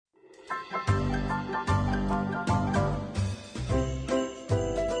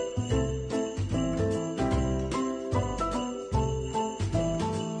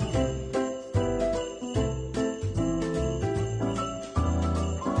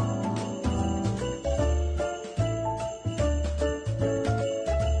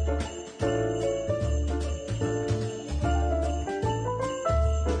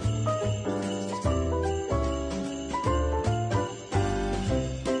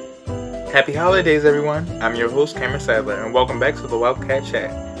Happy holidays, everyone. I'm your host, Cameron Sadler, and welcome back to the Wildcat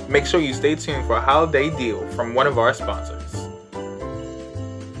Chat. Make sure you stay tuned for a holiday deal from one of our sponsors.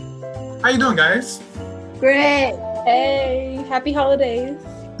 How you doing, guys? Great. Hey, happy holidays.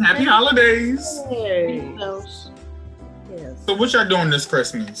 Happy holidays. Hey. Yes. So what y'all doing this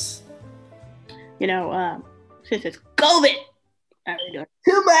Christmas? Since it's COVID, I'm not doing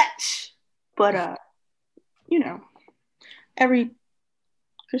too much. But every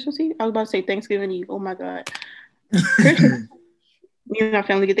Christmas Eve, I was about to say Thanksgiving Eve. Oh my God. Christmas, me and my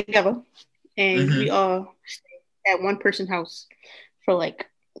family get together and we all stay at one person's house for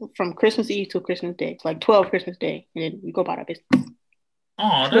from Christmas Eve to Christmas Day, like 12 Christmas Day, and then we go about our business.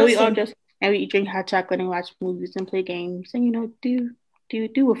 Oh, so we all just and we drink hot chocolate and watch movies and play games and do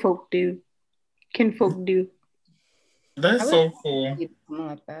what folk do, kinfolk do. That's so cool. Something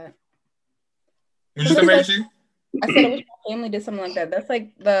like that. Would you say, Reggie? I said I wish my family did something like that. That's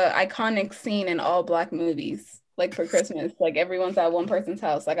like the iconic scene in all Black movies, like for Christmas. Like everyone's at one person's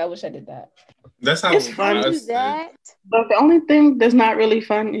house. Like I wish I did that. That's how it's fun to do that. But the only thing that's not really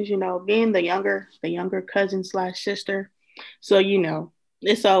fun is being the younger cousin / sister. So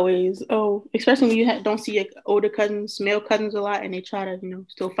it's always especially when you don't see older cousins, male cousins a lot, and they try to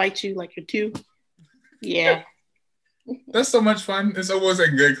still fight you like you're two. Yeah. That's so much fun. It's always a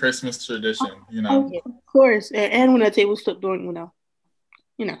good Christmas tradition, Of course. And when the tables stop doing,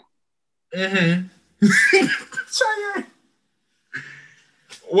 Mm-hmm.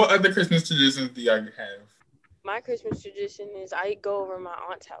 What other Christmas traditions do y'all have? My Christmas tradition is I go over my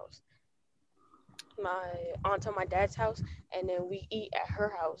aunt's house. My aunt on my dad's house, and then we eat at her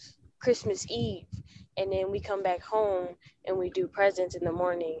house Christmas Eve, and then we come back home and we do presents in the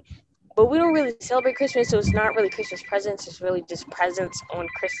morning. But we don't really celebrate Christmas, so it's not really Christmas presents. It's really just presents on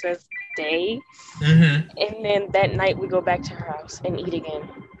Christmas Day. Mm-hmm. And then that night we go back to her house and eat again.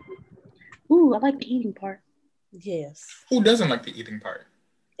 Ooh, I like the eating part. Yes. Who doesn't like the eating part?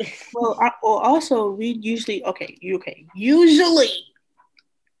 Well, also we usually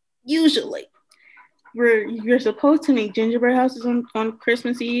you're supposed to make gingerbread houses on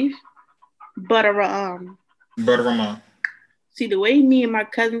Christmas Eve, but see, the way me and my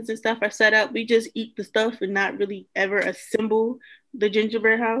cousins and stuff are set up, we just eat the stuff and not really ever assemble the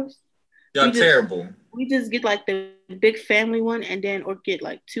gingerbread house. Y'all terrible. We just get like the big family one or get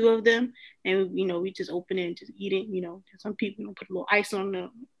like two of them, and we just open it and just eat it. Some people put a little ice on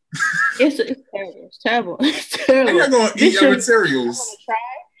them. It's terrible. It's terrible. You're going to eat your materials.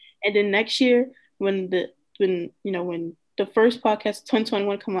 And then next year, when the first podcast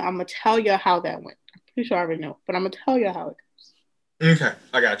 2021 come out, I'm gonna tell you how that went. I'm pretty sure I already know, but I'm gonna tell you how it goes. Okay,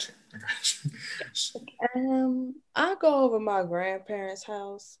 I got you. I go over my grandparents'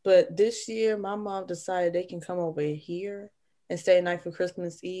 house, but this year my mom decided they can come over here and stay the night for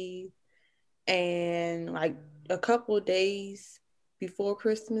Christmas Eve. And like a couple of days before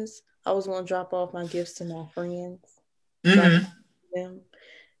Christmas, I was going to drop off my gifts to my friends. Mm-hmm. Them.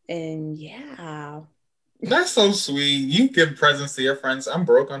 And yeah. That's so sweet. You give presents to your friends. I'm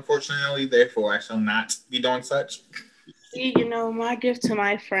broke, unfortunately, therefore I shall not be doing such. See, my gift to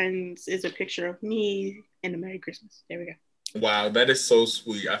my friends is a picture of me and a Merry Christmas. There we go. Wow, that is so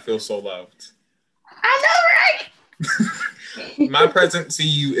sweet. I feel so loved. I know, right? My present to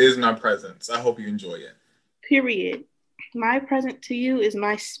you is my presents. I hope you enjoy it. Period. My present to you is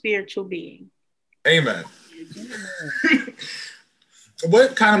my spiritual being. Amen.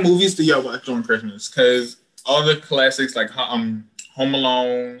 What kind of movies do y'all watch on Christmas? Because all the classics like Home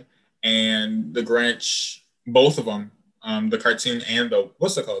Alone and The Grinch, both of them, the cartoon and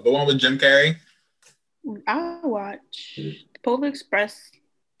what's it called? The one with Jim Carrey? I watch The Polar Express.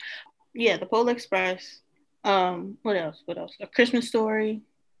 Yeah, The Polar Express. What else? A Christmas Story.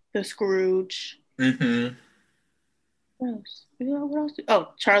 The Scrooge. Mm-hmm. What else?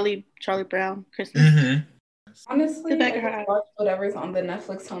 Oh, Charlie Brown. Christmas. Mm-hmm. Honestly, I watch whatever's on the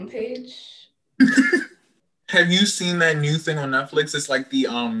Netflix homepage. Have you seen that new thing on Netflix? It's like the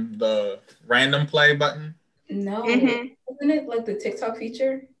random play button. No, isn't it like the TikTok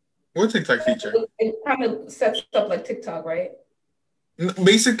feature? What TikTok feature? It kind of sets up like TikTok, right?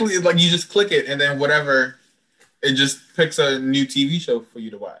 Basically, like you just click it and then whatever, it just picks a new TV show for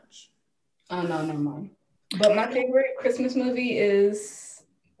you to watch. Oh no, never mind. But my favorite Christmas movie is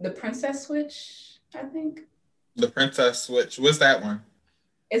The Princess Switch, I think. The Princess Switch. What's that one?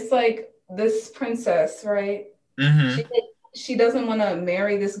 It's like this princess, right? Mm-hmm. She doesn't want to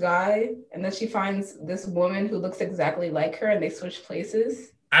marry this guy, and then she finds this woman who looks exactly like her, and they switch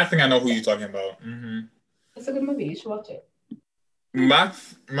places. I think I know who you're talking about. Mm-hmm. It's a good movie. You should watch it. My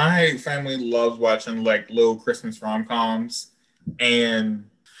family loves watching like little Christmas rom-coms, and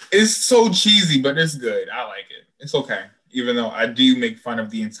It's so cheesy, but it's good. I like it. It's okay. Even though I do make fun of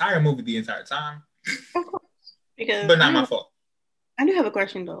the entire movie the entire time. Of course. Because but not my fault. I do have a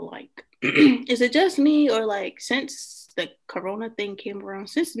question though. Like, is it just me or like since the Corona thing came around,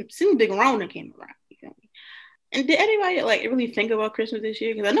 since the Corona came around, you feel me? And did anybody like really think about Christmas this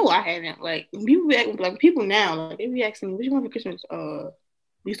year? Because I know I haven't. Like people now, like they be asking me, "What you want for Christmas?"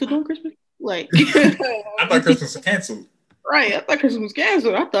 You still doing Christmas? Like, I thought Christmas was canceled. Right, I thought Christmas was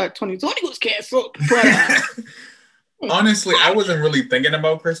canceled. I thought 2020 was canceled. But honestly, I wasn't really thinking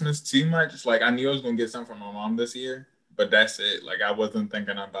about Christmas too much. Like I knew I was gonna get something from my mom this year, but that's it. Like I wasn't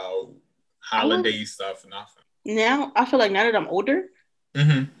thinking about holiday stuff, nothing. Now I feel like now that I'm older,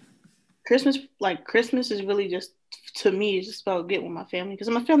 Christmas is really just, to me, it's just about getting with my family because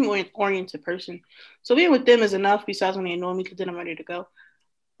I'm a family oriented person. So being with them is enough. Besides when they annoy me, because then I'm ready to go.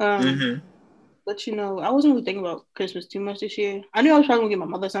 But I wasn't really thinking about Christmas too much this year. I knew I was probably gonna get my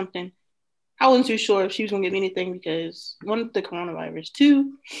mother something. I wasn't too sure if she was gonna get me anything because one, the coronavirus,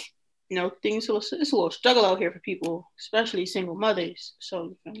 two, it's a little struggle out here for people, especially single mothers.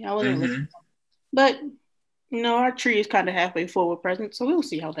 So I wasn't listening. But our tree is kind of halfway full with presents, so we'll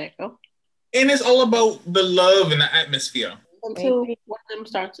see how that goes. And it's all about the love and the atmosphere. Until one of them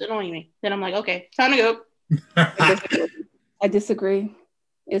starts annoying me, then I'm like, okay, time to go. I disagree.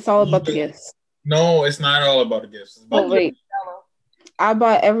 It's all about the gifts. No, it's not all about the gifts. Wait. I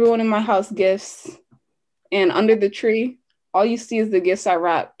bought everyone in my house gifts, and under the tree, all you see is the gifts I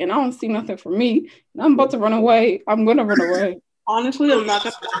wrap, and I don't see nothing for me. And I'm about to run away. I'm gonna run away. Honestly, I'm not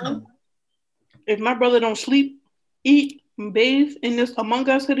gonna lie. If my brother don't sleep, eat, and bathe in this Among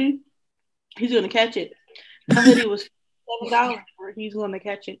Us hoodie, he's gonna catch it. My hoodie was $7. He's gonna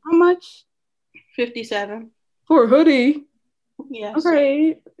catch it. How much? $57 for a hoodie. Yes.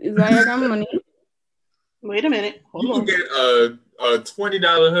 Okay. Is that I got money? Wait a minute. Hold on. You can get a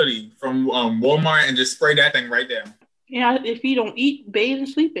 $20 hoodie from Walmart and just spray that thing right there. Yeah, if you don't eat, bathe, and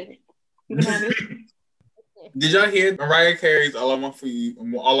sleep in it. Did y'all hear Mariah Carey's All I Want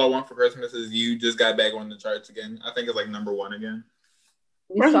for Christmas Is You just got back on the charts again? I think it's like number 1 again.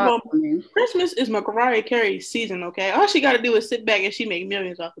 First of all, Christmas is Mariah Carey's season, okay? All she got to do is sit back and she make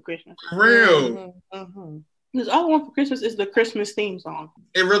millions off of Christmas. Real. Because All I Want for Christmas is the Christmas theme song.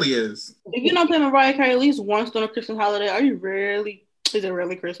 It really is. If you don't play Mariah Carey at least once during a Christmas holiday, is it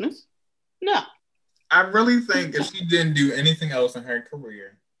really Christmas? No. I really think if she didn't do anything else in her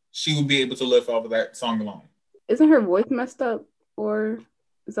career, she would be able to live off of that song alone. Isn't her voice messed up, or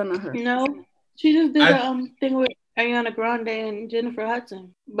is that not her? No, she just did a thing with Ariana Grande and Jennifer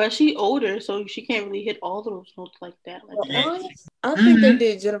Hudson, but she older, so she can't really hit all of those notes like that. I think they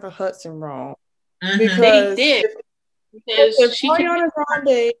did Jennifer Hudson wrong because they did. Because Ariana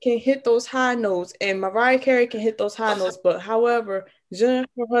Grande can hit those high notes and Mariah Carey can hit those high notes, but however,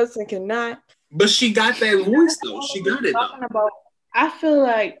 Jennifer Hudson cannot. But she got that voice though. She got it though. I feel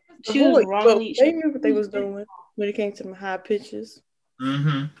like she was wrongly. They knew what they was doing when it came to the high pitches.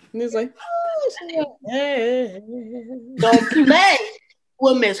 And it's like, don't play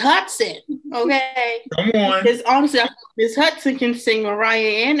with Miss Hudson, okay? Come on. Because honestly, Miss Hudson can sing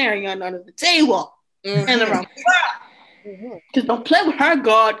Mariah and Ariana under the table and around the world. Because don't play with her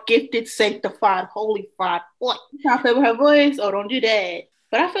God-gifted, sanctified, holy-fied voice. You can't play with her voice. Oh, don't do that.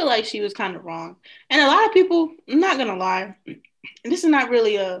 But I feel like she was kind of wrong. And a lot of people, I'm not going to lie, and this is not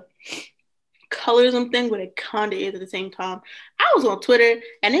really a colorism thing, but it kind of is at the same time. I was on Twitter,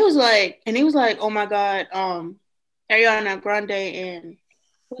 and it was like, oh my God, Ariana Grande and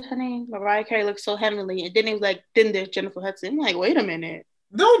what's her name? Mariah Carey looks so heavenly. And then it was like, then there's Jennifer Hudson. I'm like, wait a minute.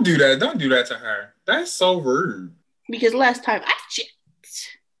 Don't do that. Don't do that to her. That's so rude. Because last time I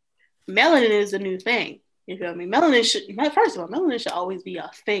checked, melanin is a new thing. You feel me? Melanin should always be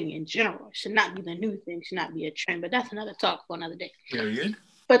a thing in general. It should not be the new thing. It should not be a trend. But that's another talk for another day. Period.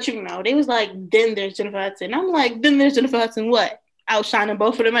 But they was like, then there's Jennifer Hudson. I'm like, then there's Jennifer Hudson what? Outshining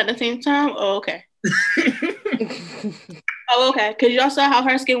both of them at the same time? Oh, okay. Oh, okay. Because y'all saw how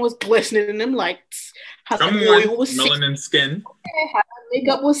her skin was glistening and them like, how the oil was melanin skin. How her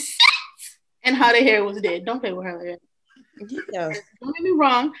makeup was set and how the hair was dead. Don't play with her like that. Yeah. Don't get me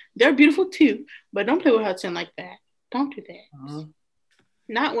wrong. They're beautiful too, but don't play with Hudson like that. Don't do that.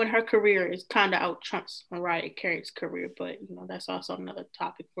 Not when her career is kind of out trumps Mariah Carey's career, but that's also another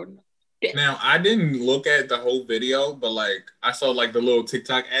topic for another day. Now, I didn't look at the whole video, but I saw the little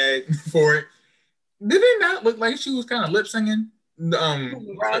TikTok ad for it. Did it not look like she was kind of lip singing?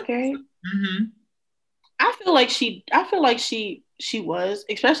 Mariah Carey. I feel like she was,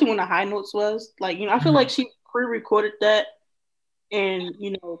 especially when the high notes was I feel like she pre-recorded that, and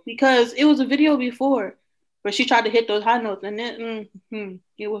because it was a video before, but she tried to hit those high notes, and then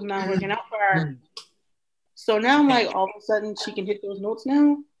it was not working out for her. So now I'm like, all of a sudden she can hit those notes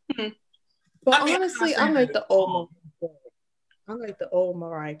now. But honestly, I like the old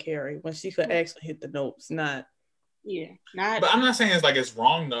Mariah Carey when she could actually hit the notes, not. Yeah, But I'm not saying it's like it's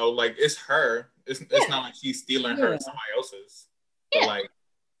wrong though. Like it's her. It's not like she's stealing her somebody else's. But like.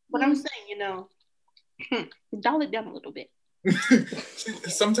 But I'm saying, dial it down a little bit.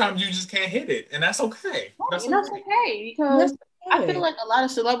 Sometimes you just can't hit it, and that's okay. That's okay because I feel like a lot of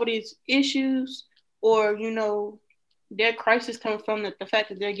celebrities' issues or their crisis come from the fact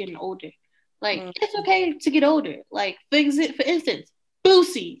that they're getting older. Like it's okay to get older. Like for instance,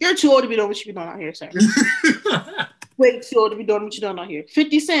 Boosie, you're too old to be doing what you be doing out here, sir. Way too old to be doing what you're doing out here.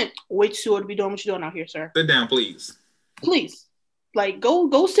 50 Cent, way too old to be doing what you're doing out here, sir. Sit down, please. Please, like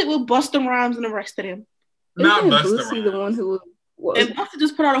go sit with Busta Rhymes and the rest of them. Not Busta Boosie, the one who was. And Busta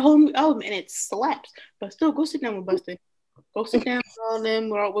just put out a whole new album and it slaps. But still, go sit down with Busta. Go sit down with all them.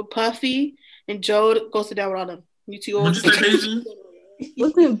 With Puffy and Joe. Go sit down with all them. You too old.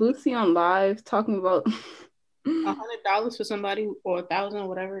 Wasn't Boosie on live talking about $100 for somebody or $1,000 or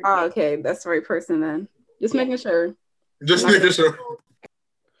whatever? Oh, okay, that's the right person then. Just making sure. Just making sure.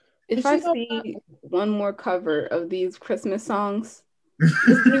 If I see one more cover of these Christmas songs,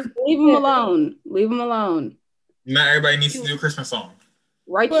 just leave them alone. Leave them alone. Not everybody needs to do a Christmas song.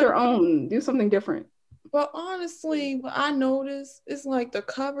 Write your own. Do something different. But honestly, what I noticed is like the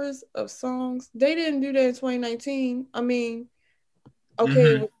covers of songs, they didn't do that in 2019. I mean,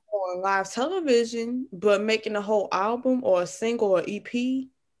 okay, it was on live television, but making a whole album or a single or EP.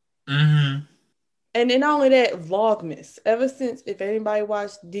 Mm-hmm. And then not only that, Vlogmas. Ever since, if anybody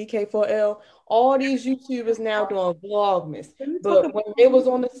watched DK4L, all these YouTubers now doing Vlogmas. But when they was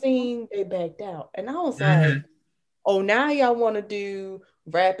on the scene, they backed out. And I was like, oh, now y'all want to do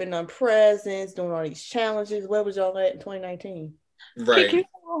rapping on presents, doing all these challenges. Where was y'all at in 2019? Right.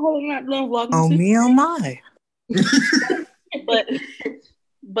 Oh, me, oh my.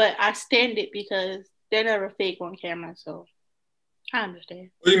 But I stand it because they're never fake on camera, so I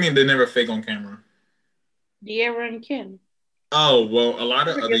understand. What do you mean they never fake on camera? De'Ara and Ken. Oh, well, a lot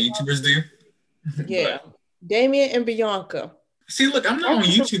of other YouTubers do. Yeah. Damien and Bianca. See, look, I'm not on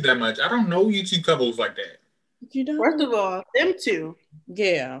YouTube that much. I don't know YouTube couples like that. You don't? First of all, them two.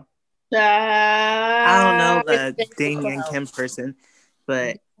 Yeah. I don't know the Damien and Kim person,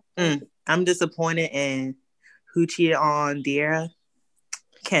 but I'm disappointed in who cheated on De'Ara.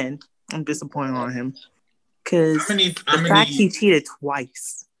 Ken. I'm disappointed on him. Because the fact he cheated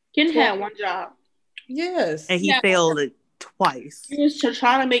twice. Ken had one job. Yes. And he failed it twice. He was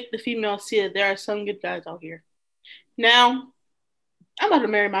trying to make the females see that there are some good guys out here. Now, I'm about to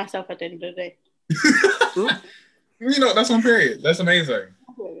marry myself at the end of the day. That's on period. That's amazing.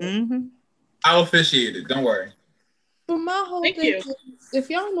 Mm-hmm. I'll officiate it. Don't worry. But my whole thing is, if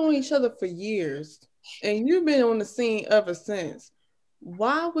y'all know each other for years and you've been on the scene ever since,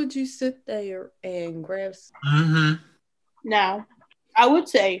 why would you sit there and grab? Now, I would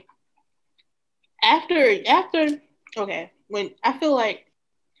say after, okay, when I feel like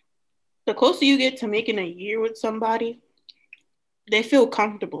the closer you get to making a year with somebody, they feel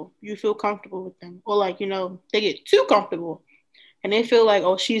comfortable. You feel comfortable with them. Or they get too comfortable and they feel like,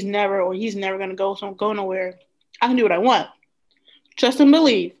 oh, she's never or he's never going to go nowhere. I can do what I want. Trust and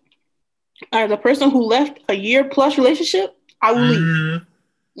believe. As a person who left a year plus relationship, I will leave.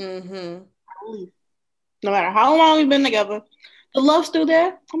 I will leave. No matter how long we've been together, the love's still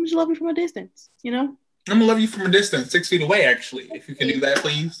there. I'm just love you from a distance, I'm gonna love you from a distance, 6 feet away, actually. If you can do that,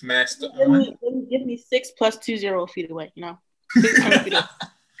 please, master. Give me 6 plus 20 feet away, 600 feet away.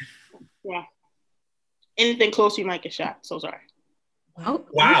 Yeah. Anything close, you might get shot. So sorry. Oh,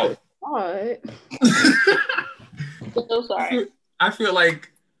 wow. What? So sorry. I feel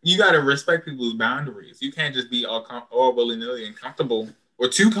like you gotta respect people's boundaries. You can't just be all willy-nilly and comfortable or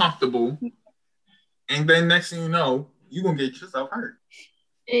too comfortable, and then next thing you know, you're gonna get yourself hurt.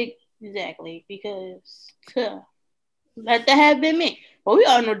 Exactly, because let that have been me. But we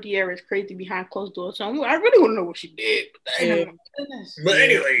all know De'Ara is crazy behind closed doors, so I really want to know what she did. But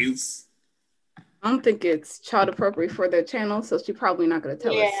anyways, I don't think it's child appropriate for their channel, so she's probably not gonna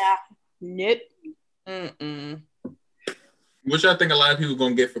tell us. Yeah, nope. What y'all think a lot of people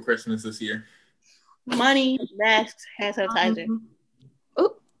gonna get for Christmas this year? Money, masks, hand sanitizer.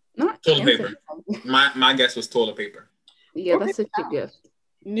 Not toilet paper. My guess was toilet paper. Yeah, that's a cheap gift.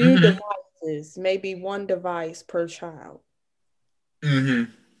 New devices, maybe one device per child. I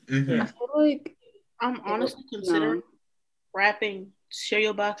feel like I'm honestly considering wrapping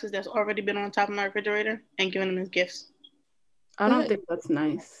cereal boxes that's already been on top of my refrigerator and giving them as gifts. I don't think that's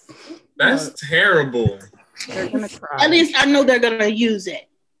nice. That's terrible. They're gonna cry. At least I know they're gonna use it.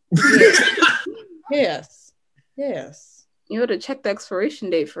 Yes. Yes. You gotta check the expiration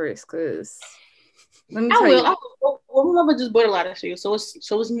date first, because let me I tell will. you. Well, my mother just bought a lot of cereal, so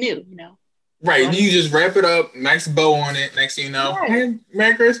it's new, you know. Right, you just wrap it up, nice bow on it. Next thing you know, Right.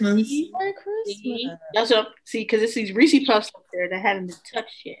 Merry Christmas. Merry Christmas. That's what because it's these Reese Puffs up there that haven't been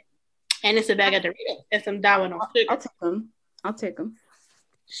touched yet, and it's a bag of Doritos and some Domino sugar. I'll take them.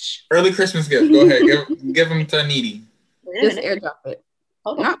 Early Christmas gift. Go ahead, give them to Needy. Just airdrop it.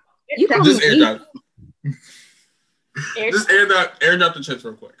 Hold on. Not, you can Just eat. airdrop. Just airdrop the chips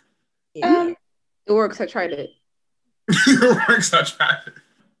real quick. It works. I tried it. It works. I tried it.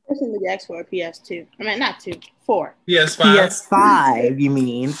 Person would ask for a PS2. I mean, not 2, 4. PS5. PS5, you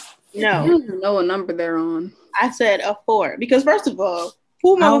mean? No, You don't even know what number they're on. I said a 4 because first of all,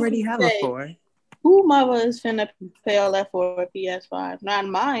 I already have a 4. Who mother is finna pay all that for a PS5? Not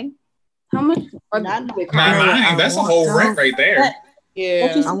mine. How much? Not they Not cost? mine. That's a whole rent right there.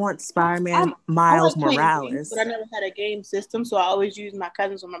 Yeah. I want Spider-Man I Miles like playing Morales. games, but I never had a game system, so I always use my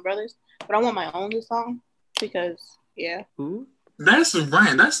cousins or my brothers. But I want my own this time because Ooh. That's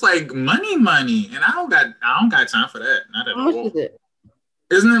rent. That's like money, and I don't got time for that. Not at How much all. is it?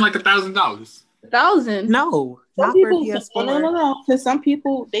 Isn't it like $1,000? 1,000. No, some not for people, PS4. no. Because some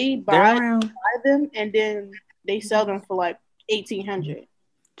people they They're buy around. them and then they sell them for like $1,800.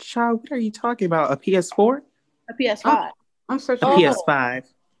 Child, what are you talking about? A PS4? A PS5. I'm A searching. PS5.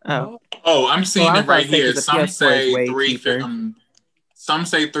 Oh. Oh, I'm seeing Well, I it right thought here. the Some PS4 is say way three. cheaper. Some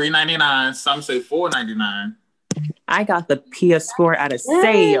say $399. Some say $499. I got the PS4 at a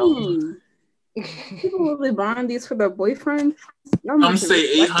sale. Dang. People really buying these for their boyfriends. Some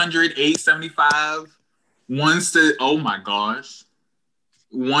say $800, $875. One said, "Oh my gosh."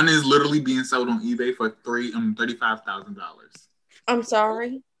 One is literally being sold on eBay for $35,000. I'm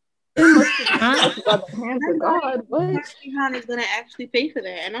sorry. It must be by the hands of God. What? Behind is gonna actually pay for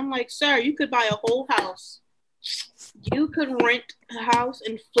that, and I'm like, sir, you could buy a whole house. You could rent a house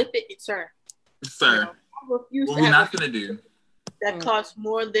and flip it, sir. Sir, I refuse what to we're have not a gonna do. that costs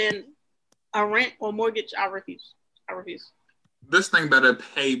more than a rent or mortgage. I refuse. This thing better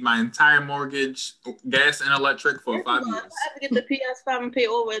pay my entire mortgage, gas and electric for 5 years. If I have to get the PS5 and pay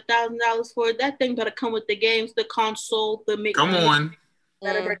over $1,000 for it, that thing better come with the games, the console, the mix. Come on.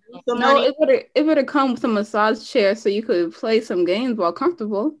 Better bring some No, money. it better come with a massage chair so you could play some games while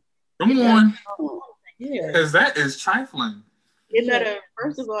comfortable. Come on. Yeah. Because that is trifling. It better,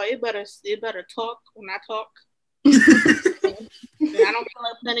 first of all, it better talk when I talk. When I don't feel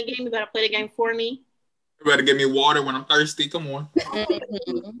like playing a game, you better play the game for me. You better give me water when I'm thirsty. Come on.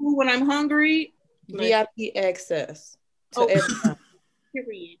 When I'm hungry. VIP access to Oh. everything.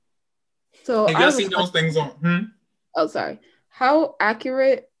 Period. So Have I y'all have a seen those things on? Oh, sorry. How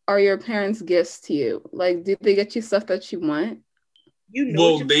accurate are your parents' gifts to you? Like, did they get you stuff that you want? You know.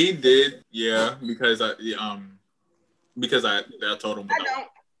 Well, they did, yeah, because I told them.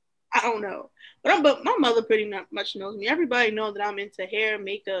 I don't know. But my mother pretty much knows me. Everybody knows that I'm into hair,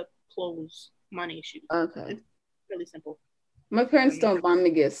 makeup, clothes, money, shoes. Okay. It's really simple. My parents don't buy me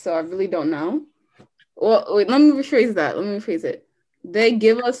gifts, so I really don't know. Well, wait, let me rephrase that. Let me rephrase it. They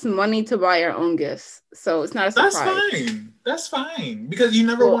give us money to buy our own gifts, so it's not a surprise. That's fine. Because you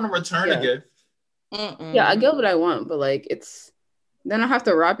never want to return a gift. Yeah, I get what I want, but like it's then I have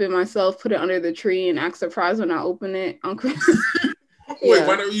to wrap it myself, put it under the tree, and act surprised when I open it on Christmas. Wait,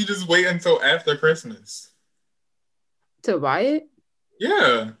 why don't you just wait until after Christmas to buy it?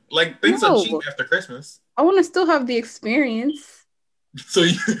 Yeah, like things are cheap after Christmas. I want to still have the experience. So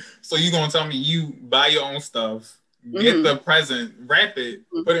you gonna tell me you buy your own stuff, get the present, wrap it,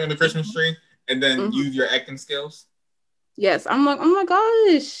 put it on the Christmas tree, and then use your acting skills? Yes, I'm like, oh my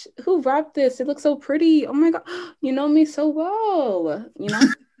gosh, who wrapped this? It looks so pretty. Oh my god, you know me so well. You know,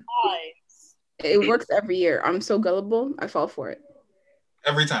 it works every year. I'm so gullible. I fall for it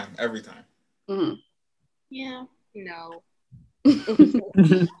every time. Mm-hmm. Yeah, no.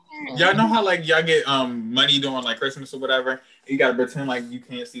 Y'all know how like y'all get money during like Christmas or whatever. You gotta pretend like you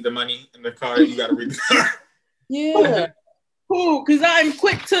can't see the money in the card. You gotta read the card. Yeah. Cool, because I'm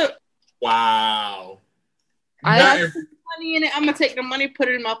quick to. Wow. Money in it. I'm gonna take the money, put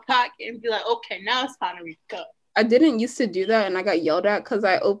it in my pocket, and be like, okay, now it's time to read the card. I didn't used to do that, and I got yelled at because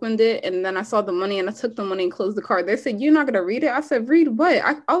I opened it and then I saw the money and I took the money and closed the card. They said, "You're not gonna read it." I said, "Read what?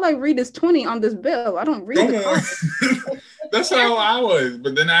 All I read is 20 on this bill. I don't read the card." That's how I was.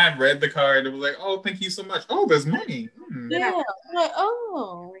 But then I read the card. It was like, "Oh, thank you so much. Oh, there's money." Yeah. I'm like,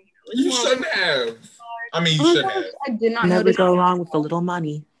 oh. You shouldn't have. I mean, you should have. I did not Never notice. go wrong with a little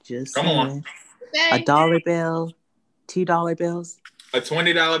money. Just come on. $1 bill, $2 bills. A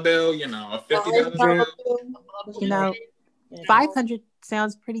 $20 bill, you know, a $50 bill. You know, 500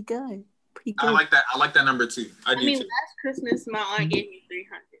 sounds pretty good. Pretty good. I like that. I like that number too. I do too. Last Christmas my aunt gave me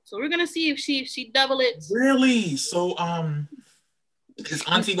 300. So we're gonna see if she double it. Really? So is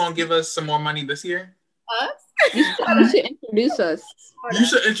Auntie gonna give us some more money this year? Us? You should introduce us. You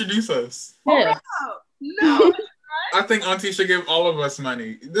should introduce us. Yeah. No. I think Auntie should give all of us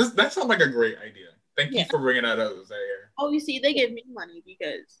money. That sounds like a great idea. Thank you for bringing that up, Zaire. Oh, you see, they gave me money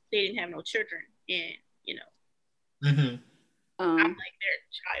because they didn't have no children, and you know, I'm like their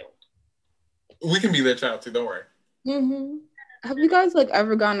child. We can be their child too. Don't worry. Mm-hmm. Have you guys like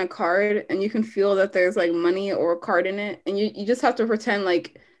ever gotten a card and you can feel that there's like money or a card in it, and you just have to pretend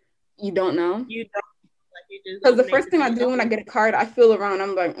like you don't know? You don't. Because the first thing I do when I get a card, I feel around.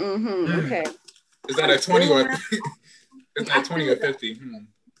 I'm like, okay. Is that a 20 or is that 20 or 50?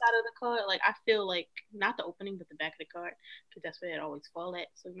 Out of the card, like I feel like not the opening, but the back of the card, because that's where it always fall at.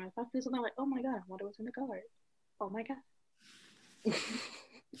 So you know, if I feel something, I'm like, oh my god, I wonder what's in the card. Oh my god.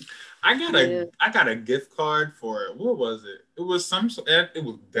 I got a gift card for what was it? It was it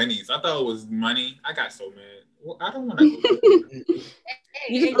was Benny's. I thought it was money. I got so mad. Well, I don't want to.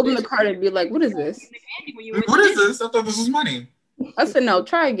 You just open the card and be like, what is this? What is this? I thought this was money. I said no.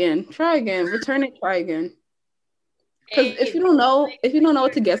 Try again. Return it. Try again. Because if you don't know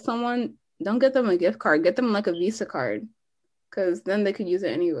what to get someone, don't get them a gift card. Get them like a Visa card, because then they could use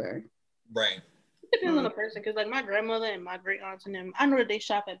it anywhere. Right. It depends on the person. Because like my grandmother and my great aunts and them, I know that they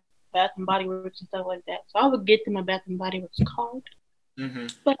shop at Bath and Body Works and stuff like that. So I would get them a Bath and Body Works card. Mm-hmm.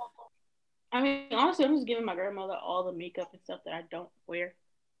 But I mean, honestly, I'm just giving my grandmother all the makeup and stuff that I don't wear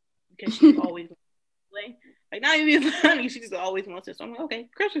because she's always like not even funny. She just always wants it. So I'm like, okay,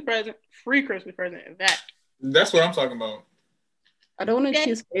 Christmas present, free Christmas present, and that. That's what I'm talking about. I don't want to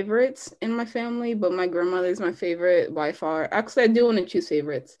choose favorites in my family, but my grandmother's my favorite by far. Actually, I do want to choose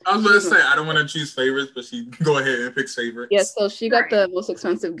favorites. I was going to say, I don't want to choose favorites, but she go ahead and pick favorites. Yeah, so she got the most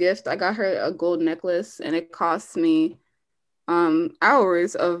expensive gift. I got her a gold necklace, and it cost me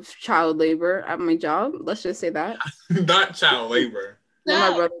hours of child labor at my job. Let's just say that. Not child labor. Then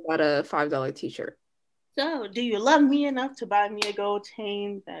my brother got a $5 t-shirt. So, do you love me enough to buy me a gold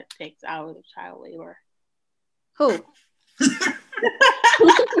chain that takes hours of child labor? Who? The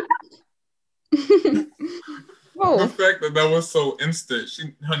fact that was so instant,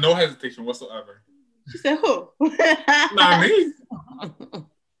 no hesitation whatsoever. She said, "Who?" Not me.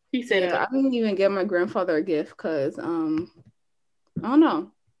 He said, I didn't even get my grandfather a gift because I don't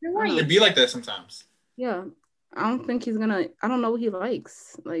know. It'd be like that sometimes. Yeah, I don't think he's gonna. I don't know what he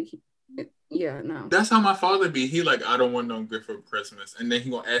likes. Like, yeah, no. That's how my father be. He like, I don't want no gift for Christmas, and then he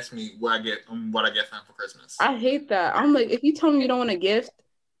gonna ask me what I get for him for Christmas. I hate that. I'm like, if you tell me you don't want a gift,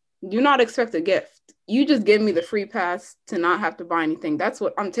 do not expect a gift. You just give me the free pass to not have to buy anything. That's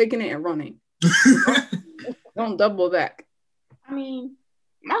what I'm taking it and running. Don't double back. I mean,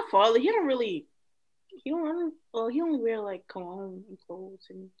 my father, he only wear like cologne and clothes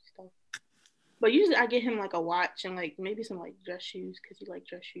and stuff. But usually I get him like a watch and like maybe some like dress shoes because he like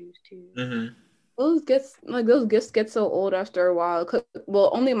dress shoes too. Mm-hmm. Those gifts get so old after a while. Well,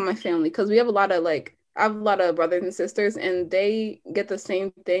 only my family, because we have I have a lot of brothers and sisters, and they get the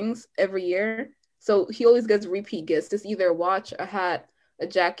same things every year. So he always gets repeat gifts. It's either a watch, a hat, a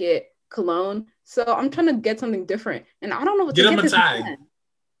jacket, cologne. So I'm trying to get something different, and I don't know what to get. Get him a tie.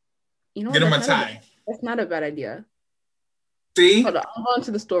 You know, get him a tie. That's not a bad idea. See? Hold on, I'm going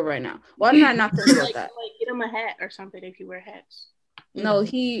to the store right now. Why did I not think about that? Like get him a hat or something if you wear hats. No,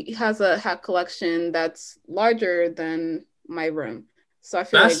 he has a hat collection that's larger than my room. So I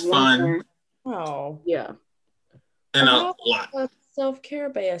feel that's like fun. Oh. Yeah. And a lot. A self-care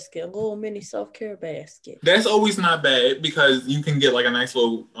basket, a little mini self-care basket. That's always not bad because you can get like a nice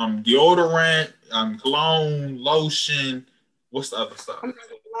little deodorant, cologne, lotion. What's the other stuff?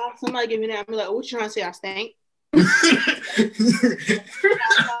 Somebody give me that. I'm like, what you trying to say? I stink?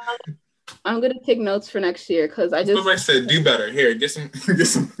 I'm gonna take notes for next year because I just. Somebody said, "Do better." Here, get some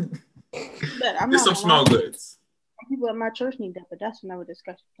small goods. People at my church need that, but that's another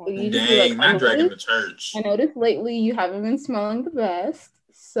discussion point. Dang, not dragging the church. I noticed lately you haven't been smelling the best,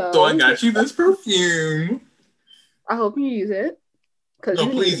 so I got you this perfume. I hope you use it. No,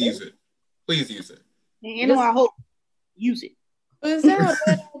 please use it. Please use it. You know, I hope use it. But is that a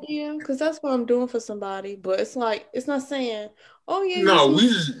bad idea? Because that's what I'm doing for somebody. But it's like, it's not saying, oh, yeah. No,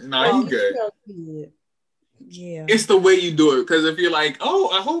 you good. Yeah. It's the way you do it. Because if you're like, oh,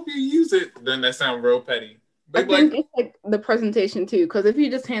 I hope you use it, then that sounds real petty. I think it's like the presentation too. Because if you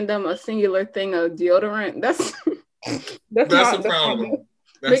just hand them a singular thing of deodorant, that's not a problem.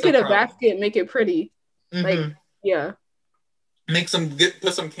 Make it a basket, make it pretty. Mm-hmm. Like, yeah.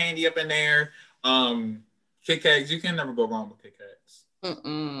 put some candy up in there. Kit Kats. You can never go wrong with Kit Kats.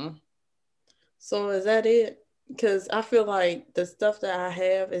 So is that it? Because I feel like the stuff that I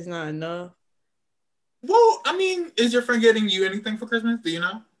have is not enough. Well, I mean, is your friend getting you anything for Christmas? Do you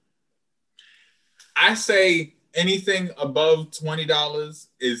know? I say anything above $20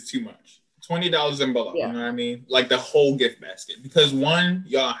 is too much. $20 and below. Yeah. You know what I mean? Like the whole gift basket. Because one,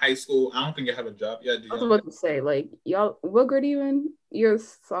 y'all in high school, I don't think you have a job yet. I was about to say, like, y'all, what grade are you in? You're a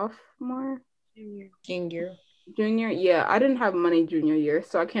sophomore? Junior. Yeah, I didn't have money junior year,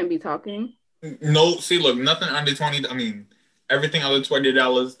 so I can't be talking. No, see, look, nothing under 20. I mean, everything under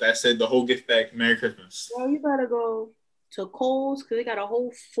 $20. That's it. The whole gift bag. Merry Christmas. Well, you better go to Kohl's because they got a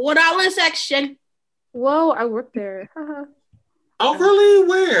whole $4 section. Whoa, I work there. Oh, really?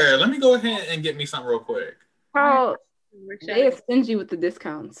 Where? Let me go ahead and get me something real quick. Oh, they are stingy with the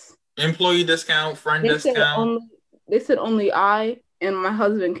discounts. Employee discount, friend discount. They said only I and my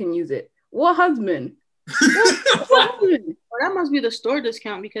husband can use it. What husband? What husband? Well, that must be the store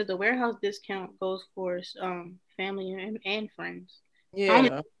discount because the warehouse discount goes for family and friends. Yeah.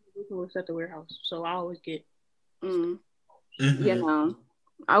 I works at the warehouse, so I always get. You know,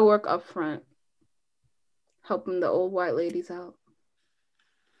 I work up front, helping the old white ladies out.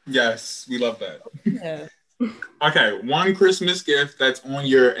 Yes, we love that. Yeah. Okay, one Christmas gift that's on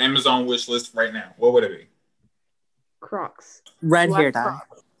your Amazon wish list right now. What would it be? Crocs. Red hair dye.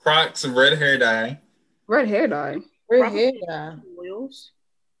 Crocs, red hair dye. Red hair dye. Red hair dye. Wheels.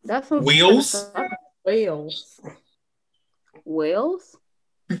 That's wheels. Whales.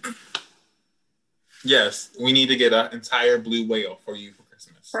 Yes, we need to get an entire blue whale for you for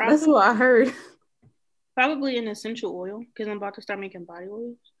Christmas. That's what I heard. Probably an essential oil because I'm about to start making body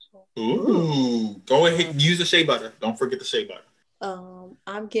oils. So. Ooh, go ahead. Use the shea butter. Don't forget the shea butter.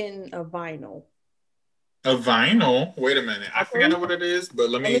 I'm getting a vinyl. A vinyl? Wait a minute. I forgot what it is, but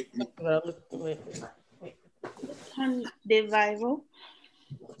let me. The vinyl.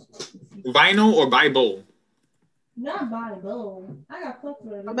 Vinyl or Bible? Not Bible. I got clips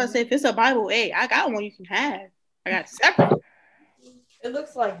for it. I'm about to say if it's a Bible, hey, I got one you can have. I got separate. It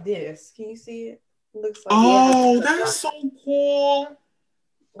looks like this. Can you see it? It looks like that's so cool.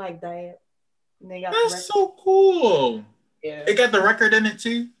 Like that. And they got that's so cool. Yeah. It got the record in it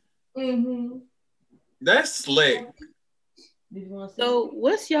too. Mm-hmm. That's slick. So,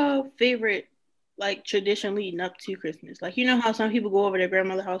 what's your favorite like tradition leading up to Christmas? Like, you know how some people go over their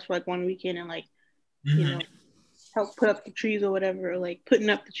grandmother's house for like one weekend and like, you know, help put up the trees or whatever, or like putting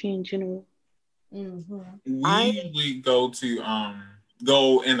up the tree in general. We go to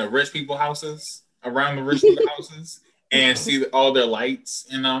go in the rich people houses, around the rich people houses, and see all their lights.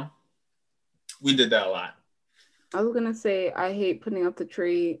 You know, we did that a lot. I was gonna say I hate putting up the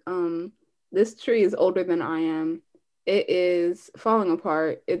tree. This tree is older than I am. It is falling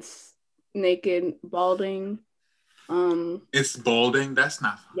apart. It's naked, balding. It's balding. That's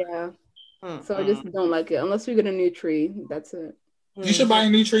not fun. Yeah. So I just don't like it. Unless we get a new tree, that's it. You should buy a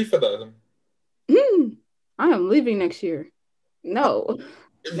new tree for them. I am leaving next year. No.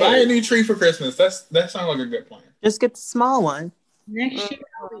 Buy a new tree for Christmas. That sounds like a good plan. Just get the small one. Next year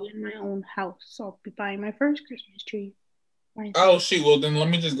I'll be in my own house, so I'll be buying my first Christmas tree. Oh shoot! Well then, let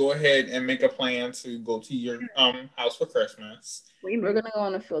me just go ahead and make a plan to go to your house for Christmas. We're gonna go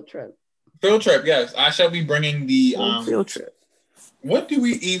on a field trip. Field trip, yes. I shall be bringing the field trip. What do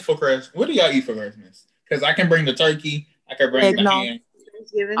we eat for Christmas? What do y'all eat for Christmas? Because I can bring the turkey. I can bring the ham.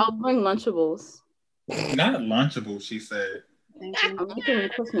 I'll bring Lunchables. Not Lunchables, she said. I'm making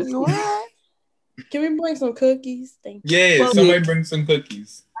Christmas. What? Can we bring some cookies? Thank you. Yeah, somebody bring some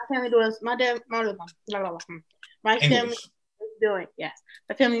cookies. My family doing my family is doing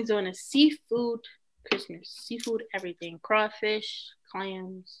my family's doing a seafood Christmas. Seafood everything. Crawfish,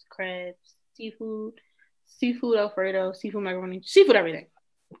 clams, crabs, seafood Alfredo, seafood macaroni, seafood everything.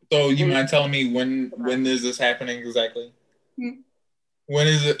 So you mind telling me when is this happening exactly? When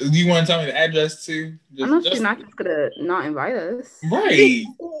is it? Do you want to tell me the address too? I know she's not just gonna not invite us. Right.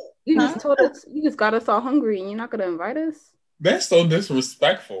 You just told us, you just got us all hungry and you're not gonna invite us? That's so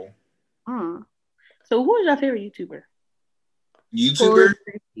disrespectful. So who is your favorite YouTuber?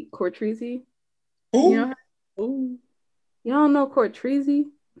 Cortreezy. Who? You don't know Cortreezy?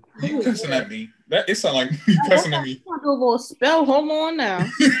 You cussing at me. It sounds like you cussing at me. I'm gonna do a little spell. Hold on now.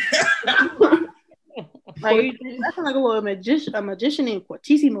 Like that's like a little magician named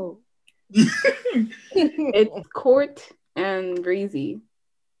Cortissimo. It's Court and Reezy.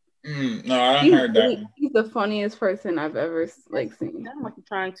 No, I haven't heard that one. He's the funniest person I've ever seen. That's like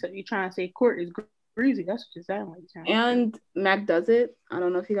you're trying to say Court is greasy. That's what you sound like. And Mac Does It. I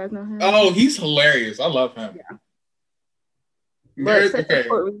don't know if you guys know him. Oh, he's hilarious. I love him. Yeah. But Good. except for Okay.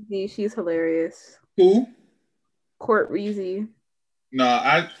 Court Reezy, she's hilarious. Who? Court Reezy.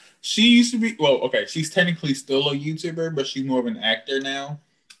 No, she used to be okay, she's technically still a YouTuber, but she's more of an actor now.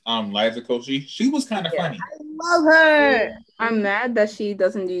 Liza Koshy. She was kind of funny. I love her. I'm mad that she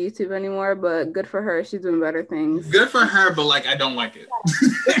doesn't do YouTube anymore, but good for her. She's doing better things. Good for her, but like I don't like it.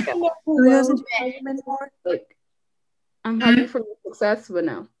 Who doesn't do YouTube anymore? Like, I'm happy for your success, but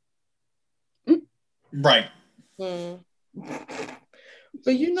no. Right.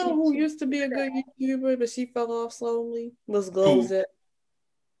 But you know who used to be a good YouTuber, but she fell off slowly? Was Glozette.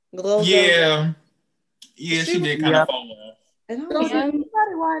 Yeah. Yeah, she did kind of fall off. And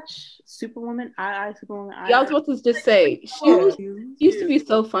Anybody watch Superwoman? Superwoman. Yeah, I was about to just say, she used to be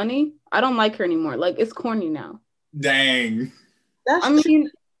so funny. I don't like her anymore. Like, it's corny now. Dang. That's I mean,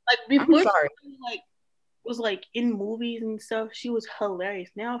 like before I'm sorry. she was like in movies and stuff, she was hilarious.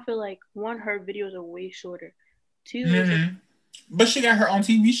 Now I feel like one, her videos are way shorter. Two, Mm-hmm. But she got her own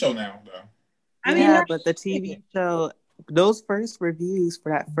TV show now, though. I mean, yeah, but the TV show, those first reviews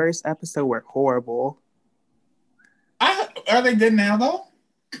for that first episode were horrible. Are they good now, though?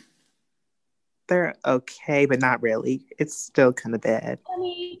 They're okay, but not really. It's still kind of bad. I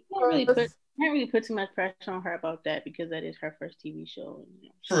mean, can't really put too much pressure on her about that because that is her first TV show.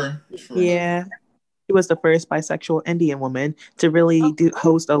 True. Yeah. She was the first bisexual Indian woman to really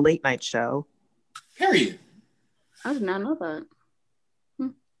host a late night show. Period. I did not know that.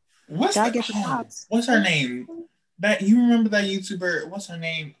 What's her name? That you remember that YouTuber? What's her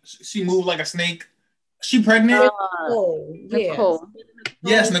name? She moved like a snake. She pregnant? Nicole.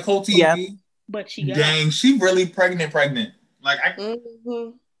 Yes, Nicole TV. Yeah. But she got she really pregnant. Like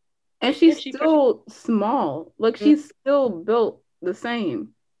And she's still small. Like she's still built the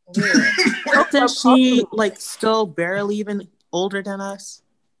same. Isn't she like still barely even older than us?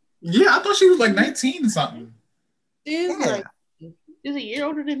 Yeah, I thought she was like 19 or something. She's like a year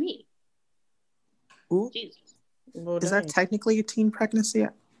older than me. Ooh. Jesus. Is that technically a teen pregnancy?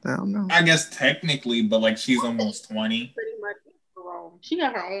 I don't know. I guess technically, but like she's almost 20. Pretty much grown. She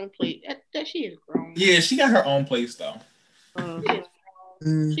got her own place. That she is grown. Yeah, she got her own place though. I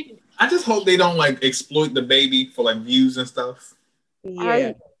just hope they don't like exploit the baby for like views and stuff.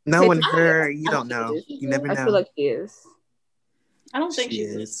 Yeah. Knowing her, you don't know. You never know. I feel like she is. I don't think she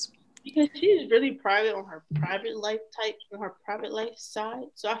is. Because she's really private on her private life side.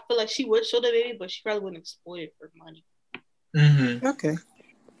 So I feel like she would show the baby, but she probably wouldn't exploit it for money. Mm-hmm. Okay.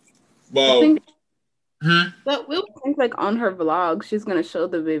 Well, but I think like on her vlog, she's gonna show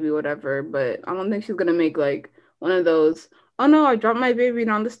the baby whatever, but I don't think she's gonna make like one of those. Oh no, I dropped my baby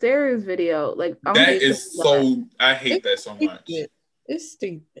down the stairs video. Like that is so. I hate that so much. It's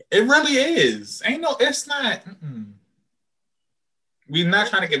stupid. It really is. It's not. We're not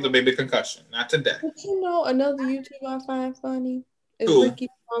trying to give the baby concussion. Not today. But you know, another YouTuber I find funny is Ricky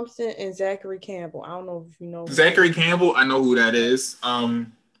Thompson and Zachary Campbell. I don't know if you know Zachary Campbell. I know who that is.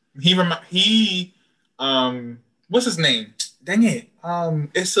 What's his name? Dang it.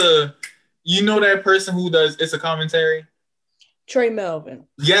 It's that person who does It's a Commentary? Trey Melvin.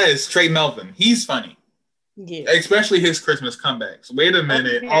 Yes, Trey Melvin. He's funny. Yeah. Especially his Christmas comebacks. Wait a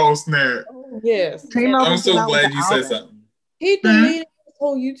minute. Oh, snap. Yes. I'm so glad you said something. He deleted his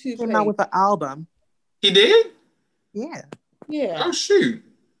whole YouTube came out with an album. He did? Yeah. Yeah. Oh, shoot.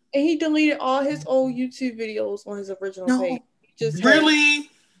 And he deleted all his old YouTube videos on his original page.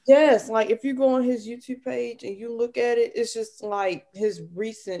 Really? Yes. Like, if you go on his YouTube page and you look at it, it's just like his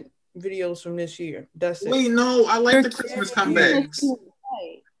recent videos from this year. That's it. Wait, no. I like the Christmas comebacks.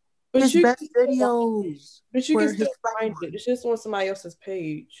 But his best videos. But you can still find it. It's just on somebody else's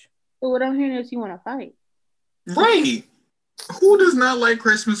page. So what I'm hearing is you want to fight. Right. Who does not like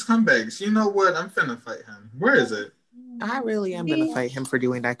Christmas comebacks? You know what? I'm finna fight him. Where is it? I really am gonna fight him for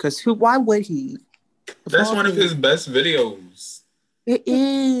doing that because why would he? That's one of his best videos. It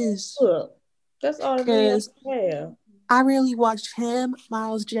is. Look, that's all it is. Yeah. I really watched him,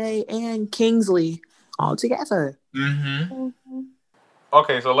 Miles J, and Kingsley all together. Mm-hmm.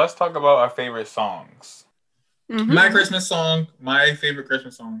 Okay, so let's talk about our favorite songs. Mm-hmm. My favorite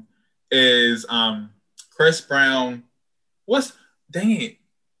Christmas song is Chris Brown. Dang it.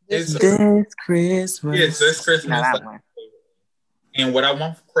 This Christmas. Yes, this Christmas. And what I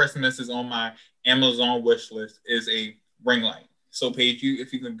want for Christmas is on my Amazon wish list is a ring light. So Paige,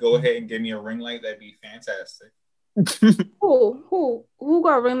 if you can go ahead and give me a ring light, that'd be fantastic. Who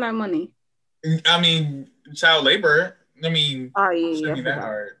got ring light money? I mean, child labor. I mean, yeah, that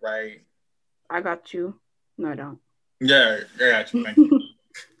hard, right? I got you. No, I don't. Yeah, I got you. Thank you.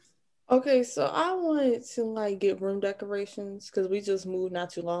 Okay, so I wanted to get room decorations because we just moved not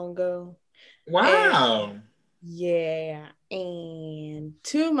too long ago. Wow. Yeah. And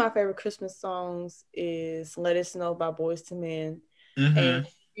two of my favorite Christmas songs is Let It Snow by Boyz II Men and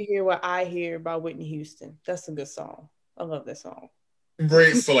You Hear What I Hear by Whitney Houston. That's a good song. I love that song.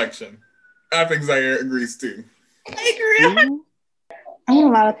 Great selection. I think Zaire agrees too. I agree. I want a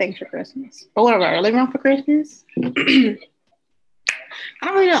lot of things for Christmas. But what about really wrong for Christmas? I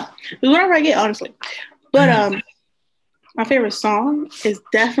don't really know. It's whatever I get, honestly. But my favorite song is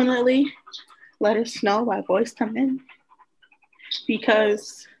definitely Let It Snow by Boyz II Men.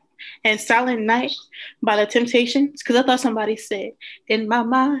 And Silent Night by The Temptations, because I thought somebody said in my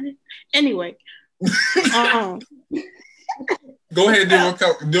mind. Anyway. Go ahead,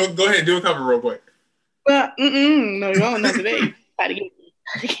 do a cover real quick. Well, no, you don't know today. Try to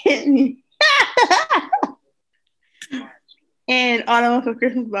get me. And All I Want for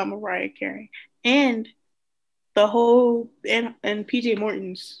Christmas by Mariah Carey. And the whole and PJ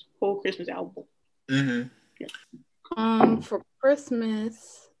Morton's whole Christmas album. Mm-hmm. Yeah. For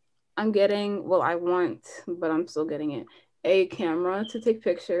Christmas, I'm getting, well, I want, but I'm still getting it, a camera to take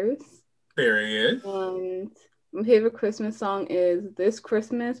pictures. Period. And my favorite Christmas song is This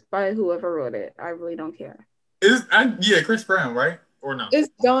Christmas by whoever wrote it. I really don't care. Chris Brown, right? Or no? It's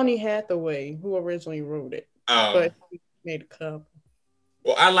Donny Hathaway who originally wrote it. Oh. But he made a couple.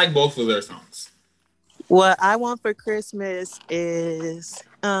 Well, I like both of their songs. What I want for Christmas is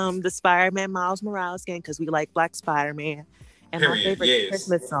the Spider-Man Miles Morales game, because we like Black Spider-Man. And my favorite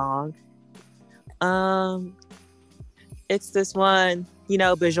Christmas song, it's this one,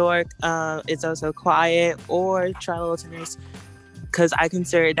 Bjork, It's Oh So Quiet, or Try Little Tenors, because I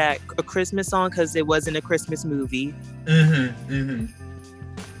consider that a Christmas song because it wasn't a Christmas movie.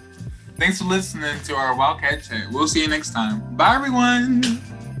 Thanks for listening to our Wildcat Chat. We'll see you next time. Bye, everyone.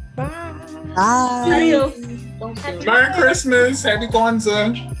 Bye. Bye. Merry Christmas. Happy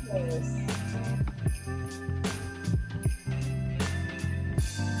Kwanzaa. Yes.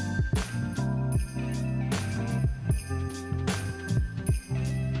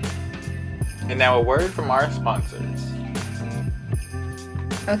 And now a word from our sponsors.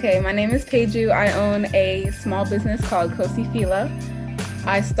 Okay, my name is Peju. I own a small business called Kosi Fila.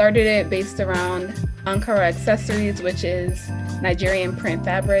 I started it based around Ankara Accessories, which is Nigerian print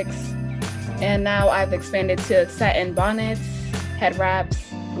fabrics. And now I've expanded to satin bonnets, head wraps,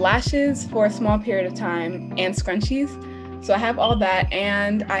 lashes for a small period of time, and scrunchies. So I have all that,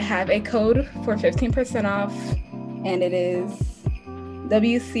 and I have a code for 15% off, and it is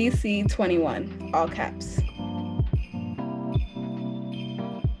WCC21, all caps.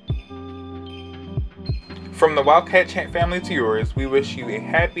 From the Wildcat Chant family to yours, we wish you a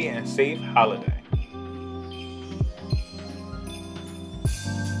happy and safe holiday.